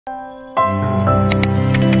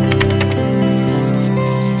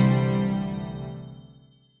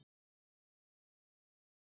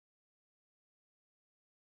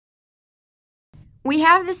We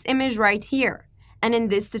have this image right here, and in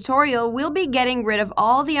this tutorial, we'll be getting rid of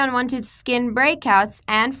all the unwanted skin breakouts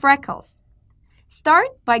and freckles.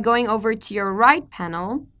 Start by going over to your right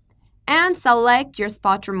panel and select your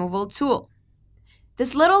spot removal tool.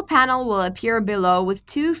 This little panel will appear below with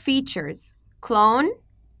two features, Clone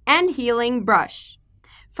and Healing Brush.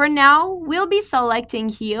 For now, we'll be selecting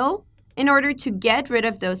Heal in order to get rid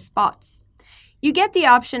of those spots. You get the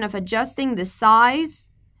option of adjusting the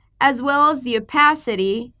size as well as the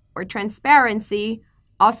opacity or transparency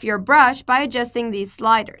of your brush by adjusting these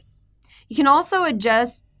sliders. You can also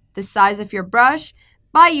adjust the size of your brush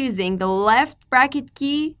by using the left bracket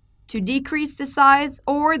key to decrease the size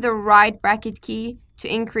or the right bracket key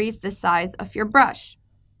to increase the size of your brush.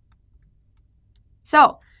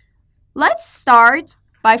 So, let's start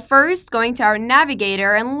by first going to our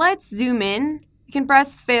navigator and let's zoom in. You can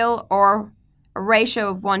press Fill or a ratio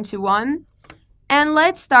of 1:1, and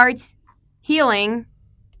let's start healing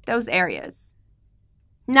those areas.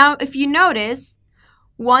 Now, if you notice,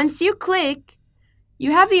 once you click,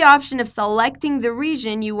 you have the option of selecting the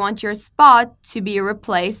region you want your spot to be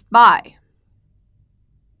replaced by.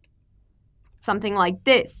 Something like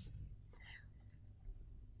this.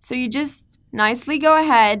 So you just nicely go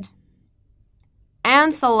ahead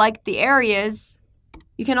and select the areas.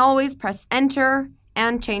 You can always press Enter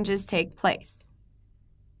and changes take place.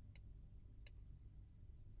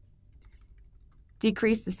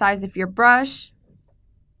 Decrease the size of your brush.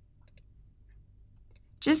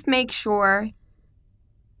 Just make sure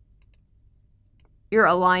you're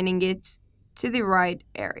aligning it to the right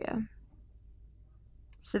area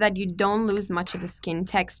so that you don't lose much of the skin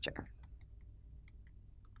texture.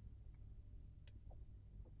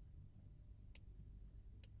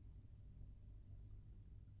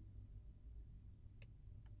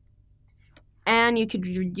 And you could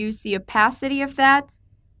reduce the opacity of that.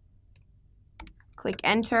 Click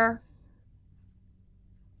Enter.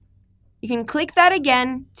 You can click that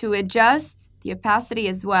again to adjust the opacity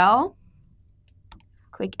as well.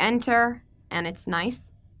 Click Enter, and it's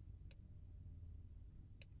nice.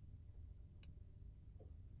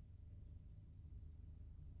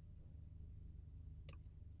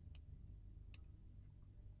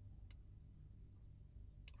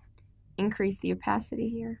 Increase the opacity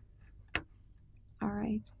here. All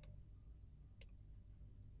right.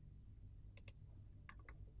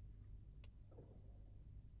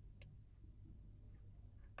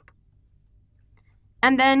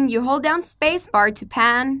 And then you hold down spacebar to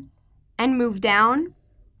pan and move down.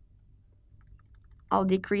 I'll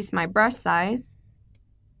decrease my brush size.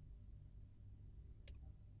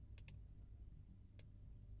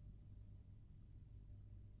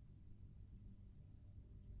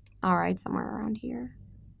 All right, somewhere around here.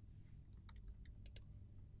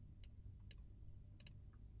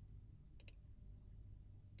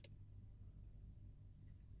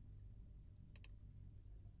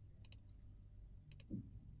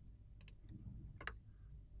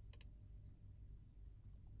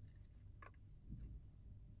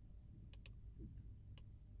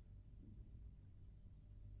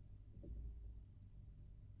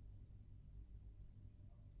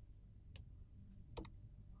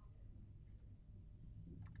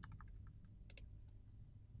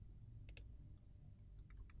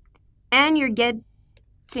 And you're getting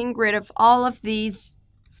rid of all of these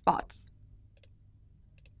spots.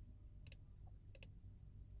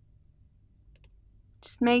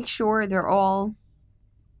 Just make sure they're all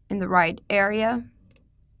in the right area.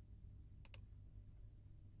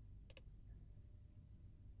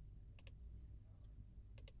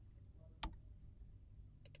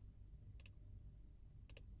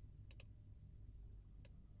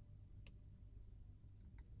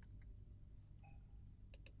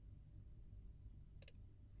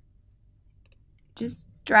 Just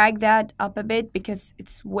drag that up a bit because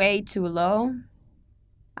it's way too low.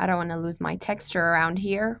 I don't want to lose my texture around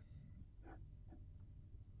here.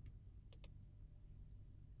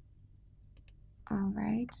 All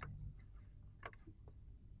right.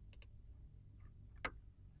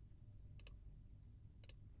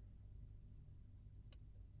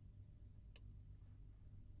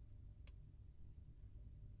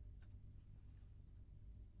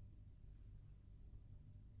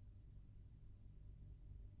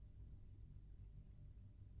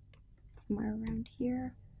 Somewhere around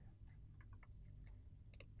here.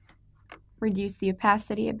 Reduce the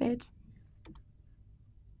opacity a bit.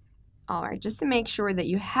 All right, just to make sure that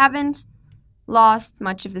you haven't lost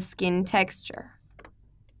much of the skin texture.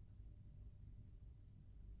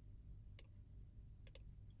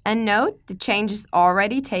 And note, the change is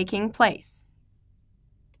already taking place.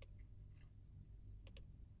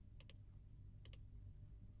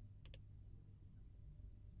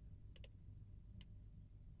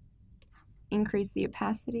 increase the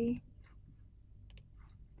opacity.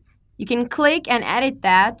 You can click and edit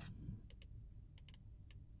that.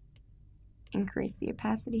 Increase the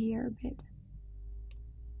opacity here a bit.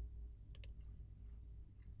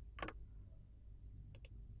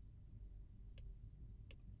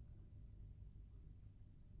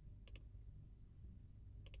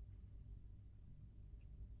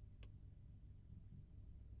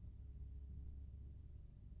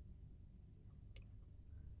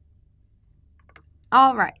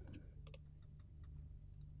 All right.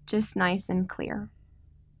 Just nice and clear.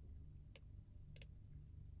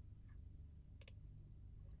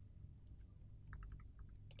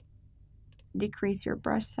 Decrease your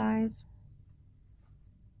brush size.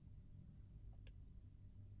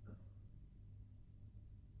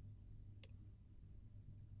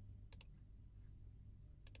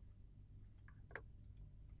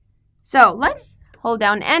 So let's hold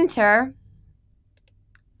down Enter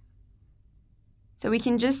so we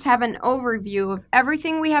can just have an overview of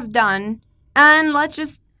everything we have done. And let's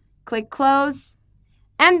just click Close.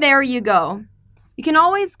 And there you go. You can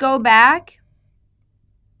always go back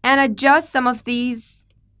and adjust some of these.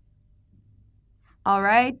 All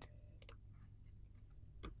right.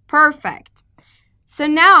 Perfect. So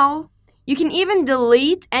now you can even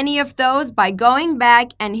delete any of those by going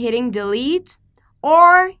back and hitting delete,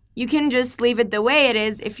 or you can just leave it the way it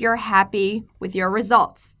is if you're happy with your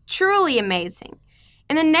results. Truly amazing.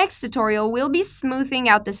 In the next tutorial, we'll be smoothing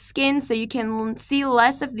out the skin so you can see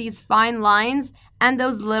less of these fine lines and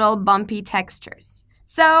those little bumpy textures.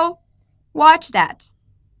 So watch that.